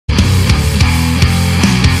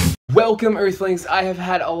Welcome Earthlings, I have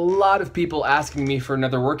had a lot of people asking me for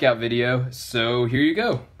another workout video, so here you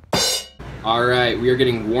go. Alright, we are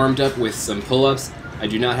getting warmed up with some pull-ups. I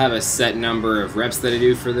do not have a set number of reps that I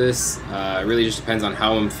do for this. It really just depends on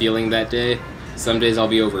how I'm feeling that day. Some days I'll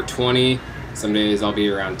be over 20, some days I'll be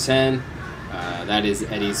around 10. That is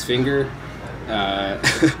Eddie's finger.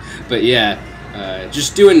 But yeah,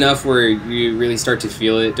 just do enough where you really start to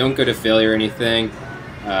feel it. Don't go to failure or anything.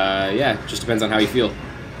 Yeah, just depends on how you feel.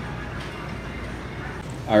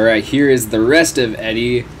 Alright, here is the rest of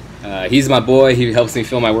Eddie. He's my boy, he helps me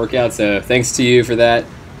fill my workout, so thanks to you for that.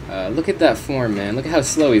 Look at that form, man. Look at how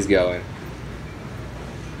slow he's going.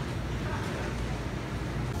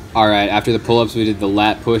 Alright, after the pull-ups we did the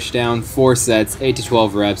lat push down, 4 sets, 8 to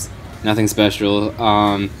 12 reps, nothing special.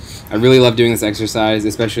 I really love doing this exercise,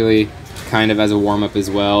 especially kind of as a warm-up as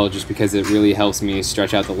well, just because it really helps me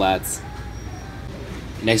stretch out the lats.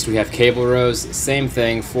 Next we have cable rows, same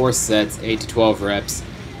thing, 4 sets, 8 to 12 reps.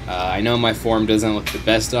 I know my form doesn't look the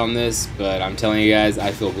best on this, but I'm telling you guys,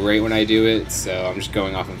 I feel great when I do it, so I'm just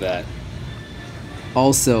going off of that.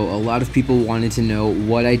 Also, a lot of people wanted to know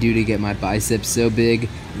what I do to get my biceps so big.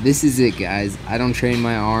 This is it, guys. I don't train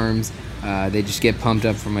my arms, they just get pumped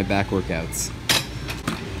up for my back workouts.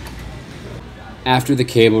 After the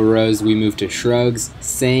cable rows, we move to shrugs,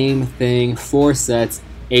 same thing, 4 sets,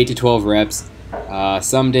 8 to 12 reps.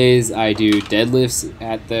 Some days I do deadlifts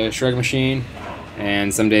at the shrug machine,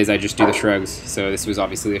 and some days I just do the shrugs, so this was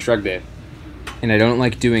obviously a shrug day. And I don't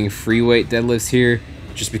like doing free weight deadlifts here,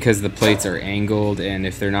 just because the plates are angled, and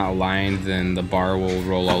if they're not aligned, then the bar will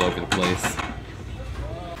roll all over the place.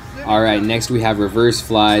 Alright, next we have reverse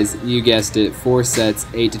flies. You guessed it, 4 sets,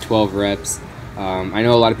 8 to 12 reps. I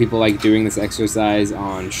know a lot of people like doing this exercise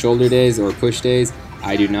on shoulder days or push days.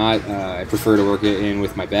 I do not. I prefer to work it in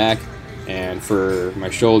with my back. And for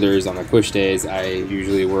my shoulders on my push days, I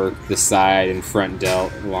usually work the side and front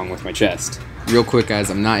delt along with my chest. Real quick,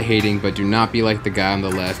 guys, I'm not hating, but do not be like the guy on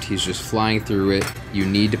the left. He's just flying through it. You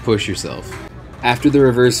need to push yourself. After the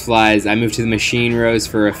reverse flies, I move to the machine rows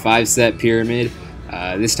for a 5-set pyramid.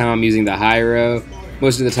 This time I'm using the high row.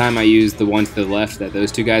 Most of the time I use the one to the left that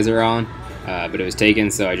those two guys are on, but it was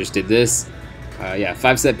taken, so I just did this. Yeah,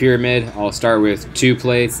 5-set pyramid. I'll start with 2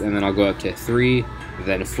 plates, and then I'll go up to 3.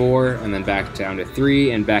 Then 4, and then back down to 3,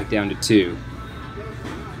 and back down to 2.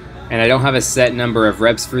 And I don't have a set number of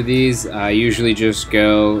reps for these. I usually just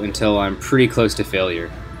go until I'm pretty close to failure.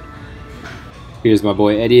 Here's my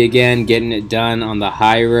boy Eddie again, getting it done on the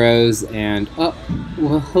high rows, and oh,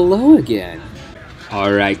 well, hello again.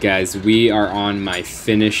 Alright guys, we are on my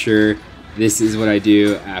finisher. This is what I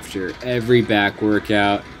do after every back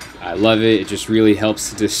workout. I love it. It just really helps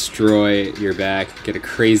to destroy your back, get a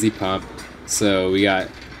crazy pump. So we got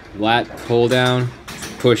lat pull down,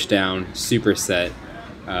 push down, superset.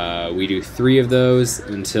 We do 3 of those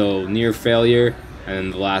until near failure, and then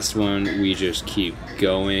the last one we just keep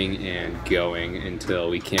going and going until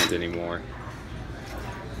we can't anymore.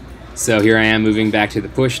 So here I am moving back to the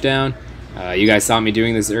push down. You guys saw me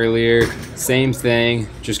doing this earlier. Same thing,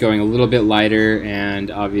 just going a little bit lighter,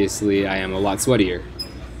 and obviously I am a lot sweatier.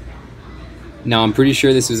 Now I'm pretty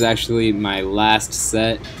sure this was actually my last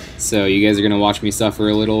set, so you guys are going to watch me suffer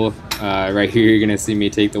a little. Right here you're going to see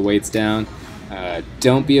me take the weights down.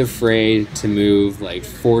 Don't be afraid to move like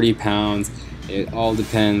 40 pounds. It all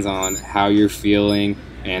depends on how you're feeling,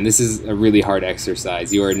 and this is a really hard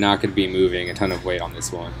exercise. You are not going to be moving a ton of weight on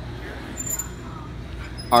this one.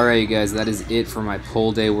 Alright, you guys, that is it for my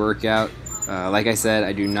pull day workout. Like I said,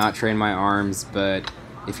 I do not train my arms, but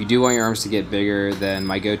if you do want your arms to get bigger, then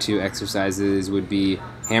my go-to exercises would be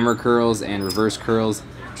hammer curls and reverse curls,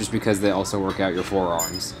 just because they also work out your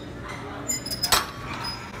forearms.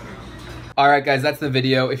 Alright guys, that's the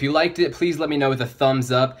video. If you liked it, please let me know with a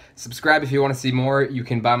thumbs up. Subscribe if you want to see more. You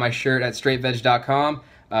can buy my shirt at straightvedge.com.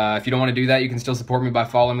 If you don't want to do that, you can still support me by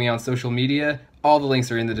following me on social media. All the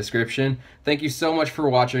links are in the description. Thank you so much for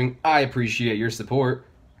watching. I appreciate your support.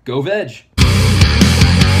 Go Vedge!